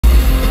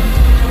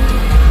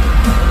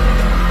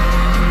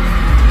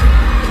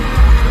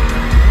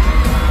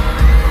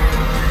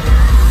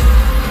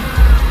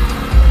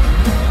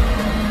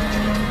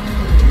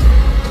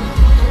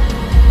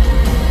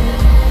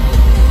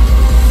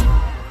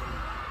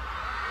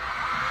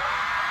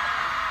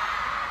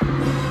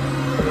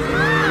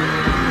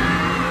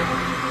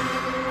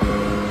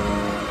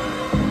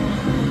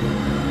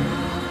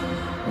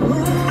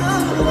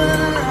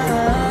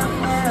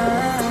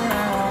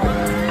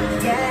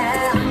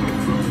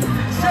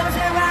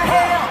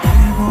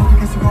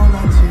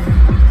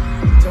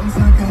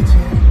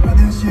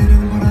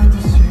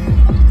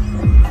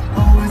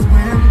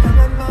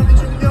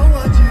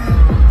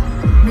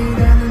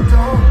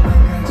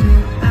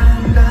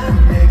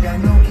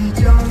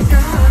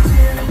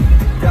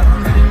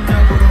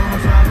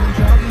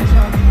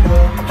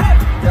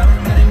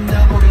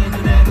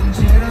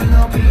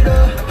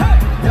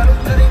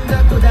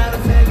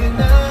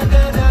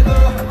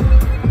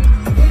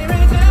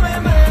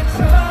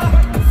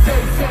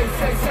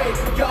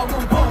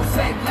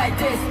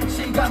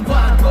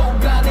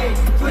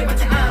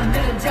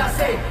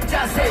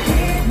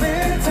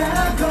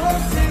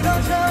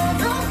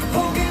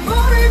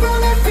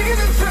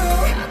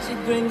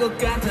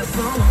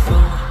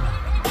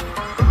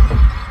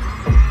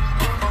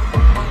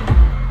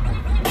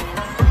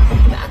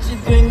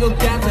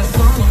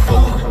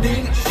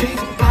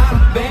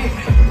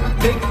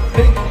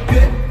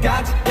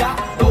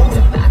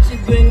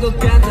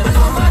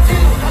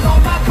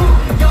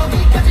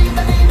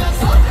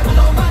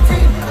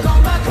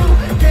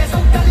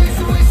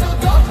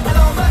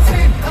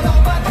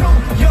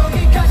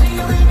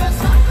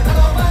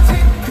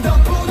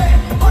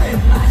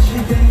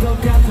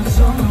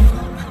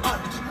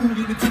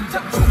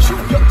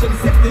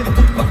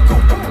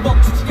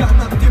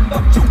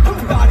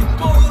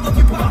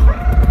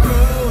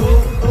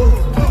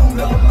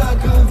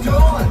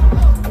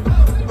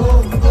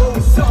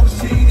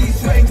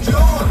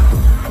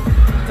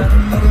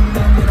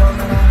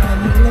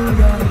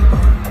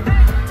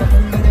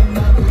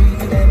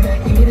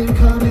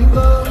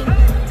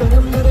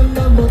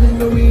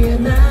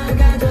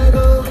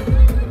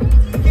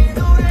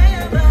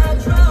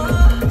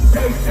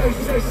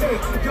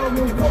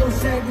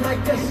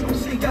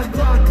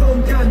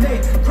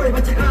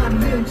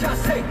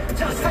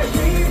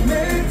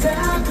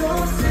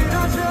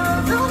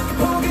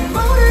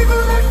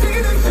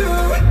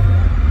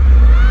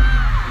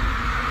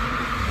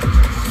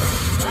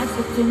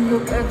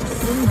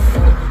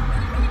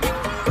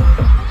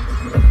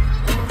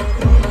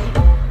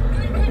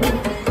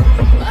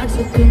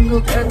맞춰진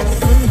것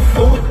같았어.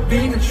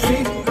 우리는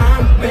취한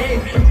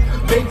baby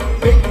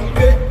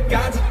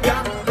끝까지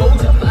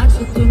가보자.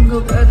 맞춰진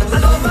것 같았어.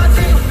 I love my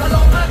team, I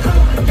love my crew.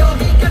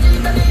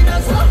 여기까지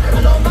달리면서 I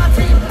love my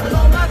team, I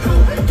love my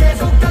crew.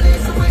 계속 달릴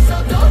수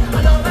있어도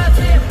I love my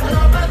team, I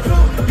love my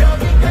crew.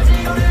 여기까지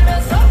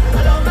오르면서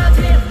I love my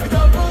team. 그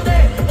덕분에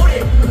우리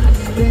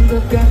맞춰진 것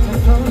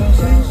같아서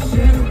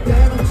진심은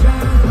때론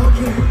잘하게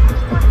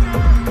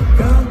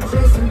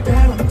건지선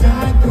때론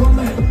달콤해.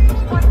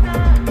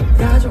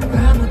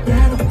 가져가면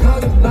때론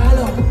거짓말로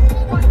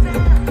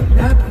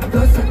나쁜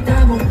것은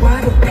다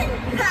모아도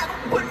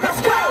Let's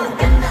go!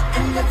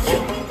 에너지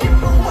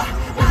모아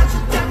아주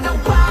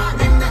다가와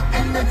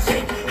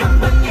에너지 한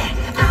방에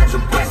아주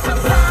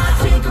발사봐.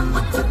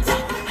 지금부터 다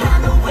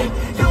하나의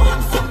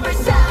요함성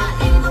발사.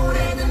 이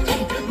노래는 이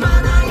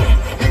만화의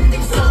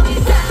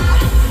엔딩송이다.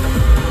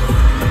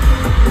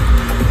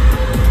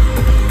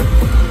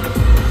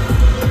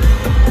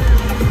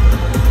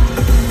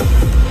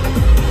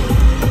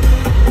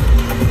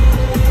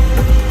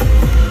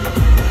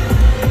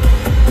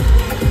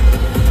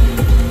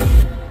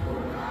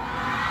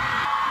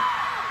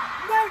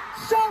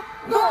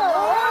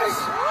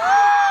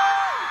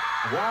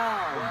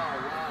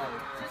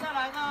接下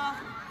来呢，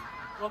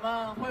我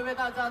们会为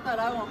大家带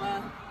来我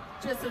们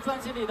这次专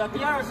辑里的第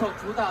2首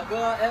主打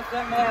歌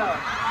FML，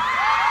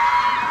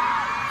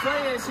 所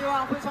以希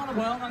望会唱的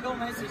朋友们跟我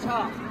们一起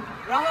唱，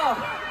然后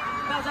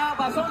大家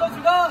把双手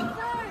举高，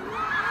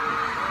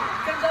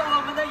跟着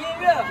我们的音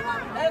乐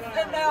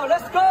FML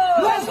Let's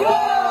go！Let's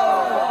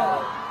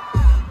go！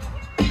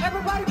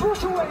 Everybody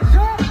put your hands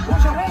up，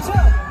 put your hands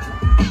up。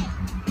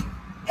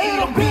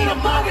 이런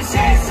빌어먹은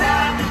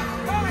세상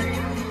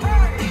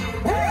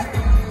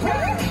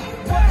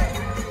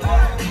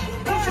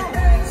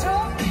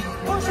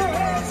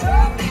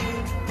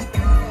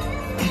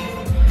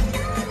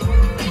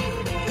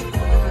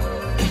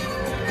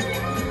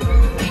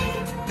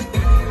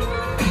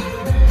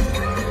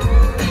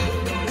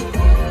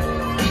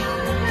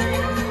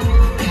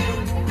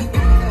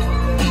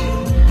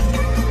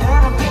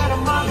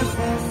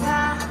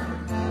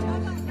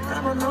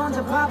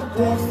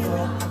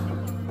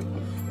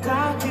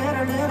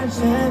가게를 잃은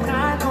채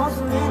날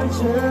거슬리는 채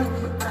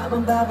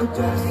나만 바보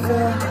됐어.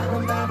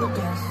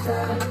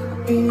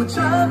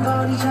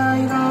 잊어버리자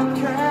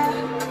이렇게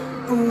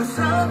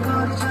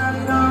웃어버리자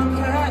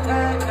이렇게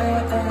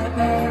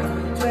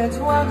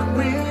되도록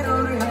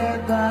위로를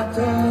해봐도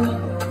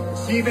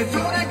집에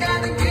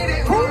돌아가는 길에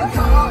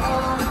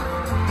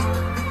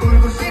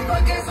울고 싶어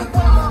계속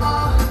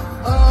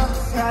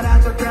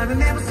사라져가는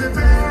내 모습에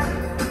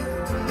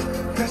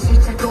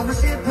다시 찾고만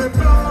싶을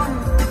뿐.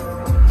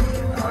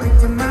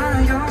 어릴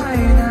말아 영화에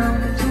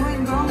나오는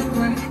주인공은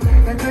왜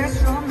내가 될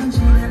수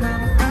없는지 난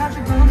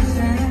아주 고민해.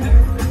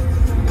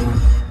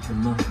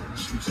 정말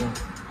심장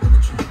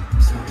어디죠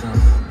사람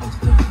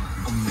어디도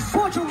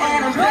없네.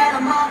 애는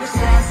빼어먹을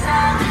세상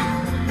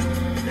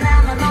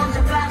나만 혼자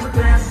바보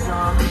됐어.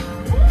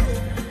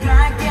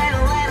 갈 길을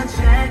잃은 채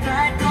갈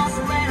곳을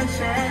잃은 채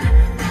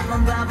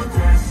나만 바보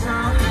됐어.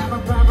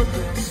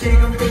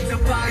 지금부터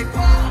fight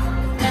for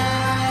나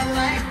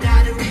like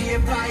나를 위해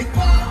fight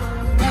for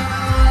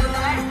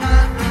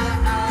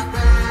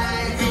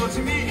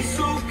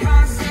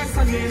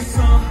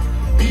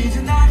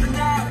이제 나는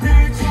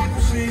나를 찾고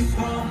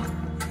싶어.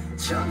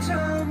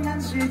 점점 난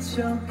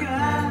지쳐가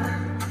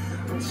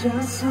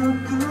혼자서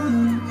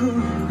꾸는 꿈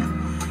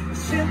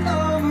이제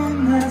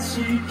너무나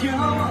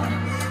지겨워.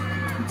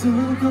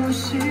 두고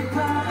싶어.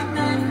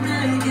 난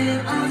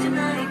나에게 어제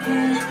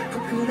나에게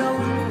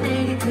부끄러운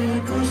내게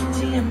되고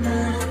싶지 않아.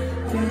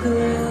 되고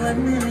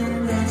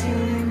않는 내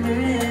짐을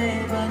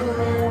해봐도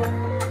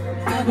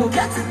바보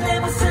같은 내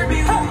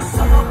모습이 웃어.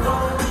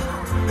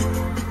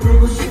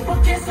 보고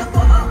싶어 계속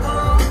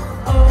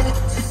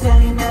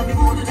세상이 맘이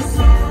무뎌졌어.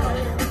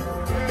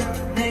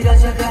 내가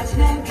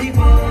작아지는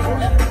기분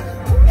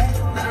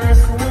말할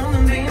수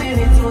없는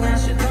비밀이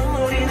또다시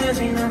눈물이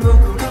되지. 난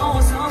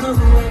부끄러워서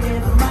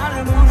누구에게도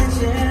말을 못했지.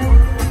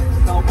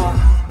 너와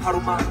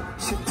하루만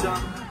심장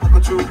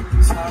바꿔줄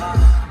사람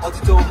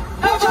어디도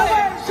없지.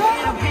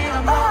 이런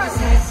빌어먹은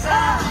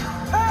세상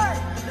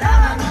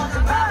나만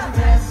혼자 바보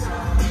됐어.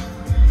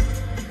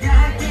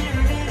 갈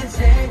길을 잃은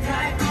채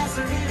갈 곳을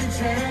잃은 채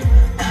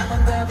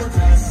나만 바보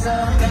됐어.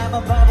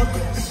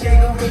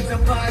 지금부터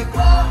fight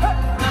for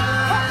my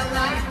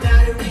life.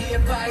 나를 위해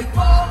fight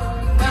for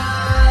my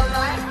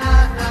life.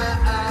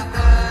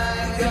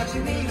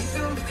 여전히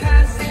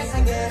익숙한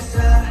세상에서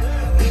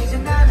이제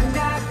나는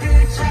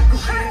나를 찾고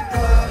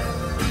싶어.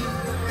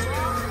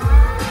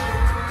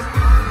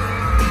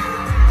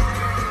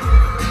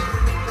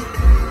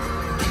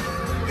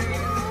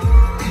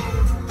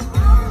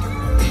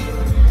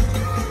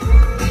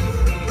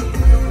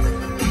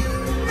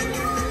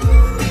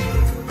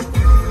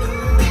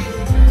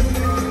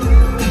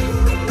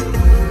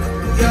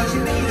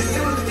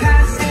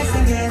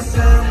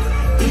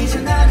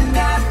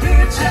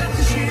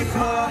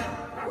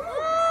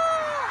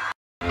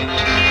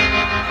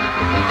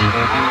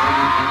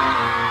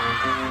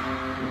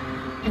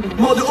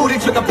 모두 우릴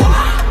쳐다봐.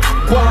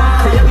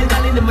 태양이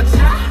날리는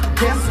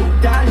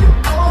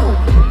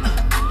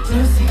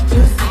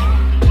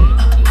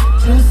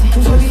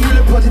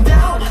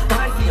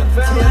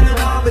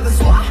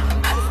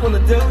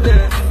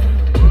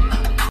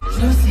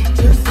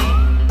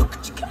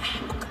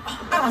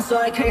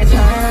소리 크게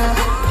쳐요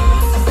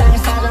세상에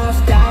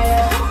사정없이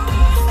달려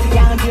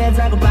태양은 뒤에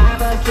달고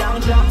밟아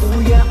정적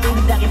우여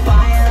우리 닭의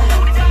fire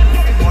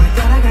머리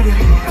따라가려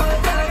해요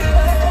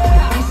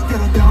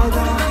이시대로 더더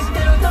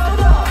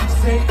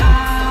Say I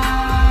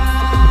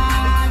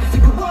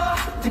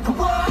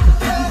뜨거워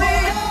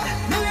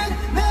눈은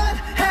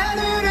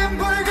하늘은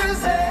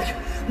붉은색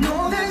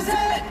모든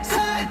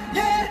세상에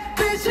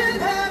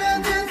빛을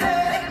하는 듯해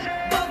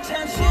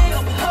벅찬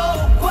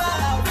시험호과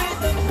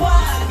rhythm과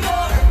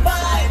your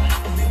vibe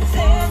우린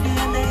생을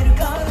내를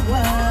걸어와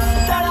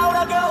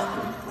따라오라고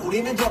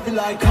우리는 dropping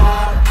like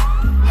hot,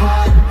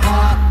 hot,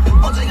 hot.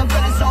 언젠가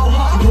feeling so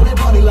hot. 노래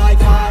burning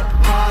like hot,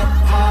 hot,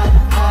 hot,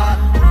 hot.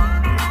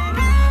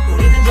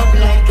 우리는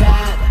dropping like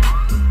hot,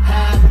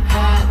 hot,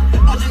 hot.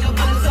 언젠가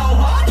feeling so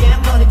hot. Yeah,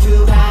 I'm running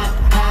too hot,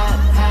 hot,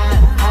 hot,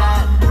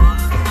 hot.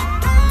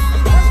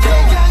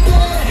 태양을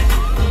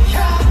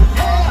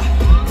향해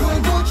불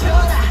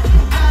붙여라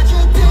아주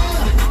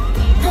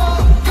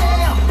뜨겁게.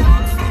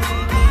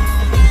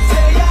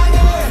 태양을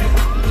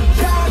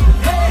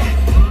향해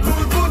불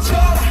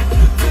붙여라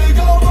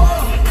뜨거워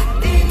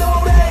이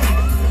노래.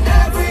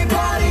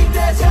 Everybody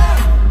dance up.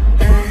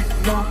 에이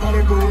나 발을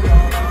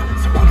굴려라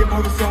사막의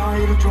모든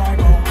사이로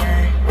drive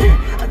away yeah,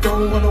 I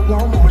don't wanna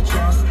one more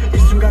chance 이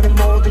순간에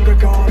모든 걸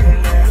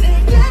걸을래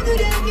태양을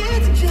향해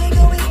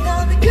등지고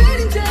있던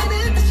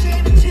그림자는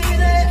다시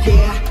비치네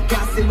Yeah,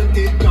 가슴은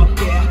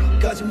뜨겁게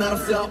거짓말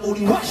없어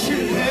우리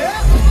확실해.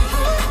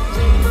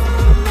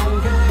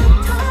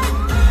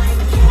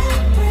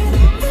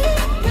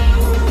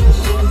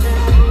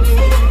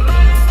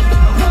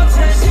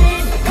 벅찬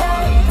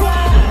시험과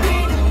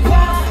rhythm과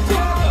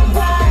your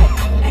vibe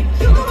And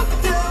you know what to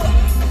do,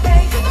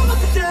 hey you know what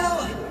to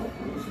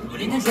do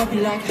우리는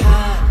dropping like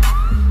hot,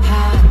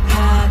 hot,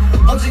 hot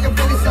언젠가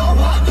feeling so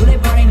hot. 노래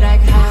burning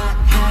like hot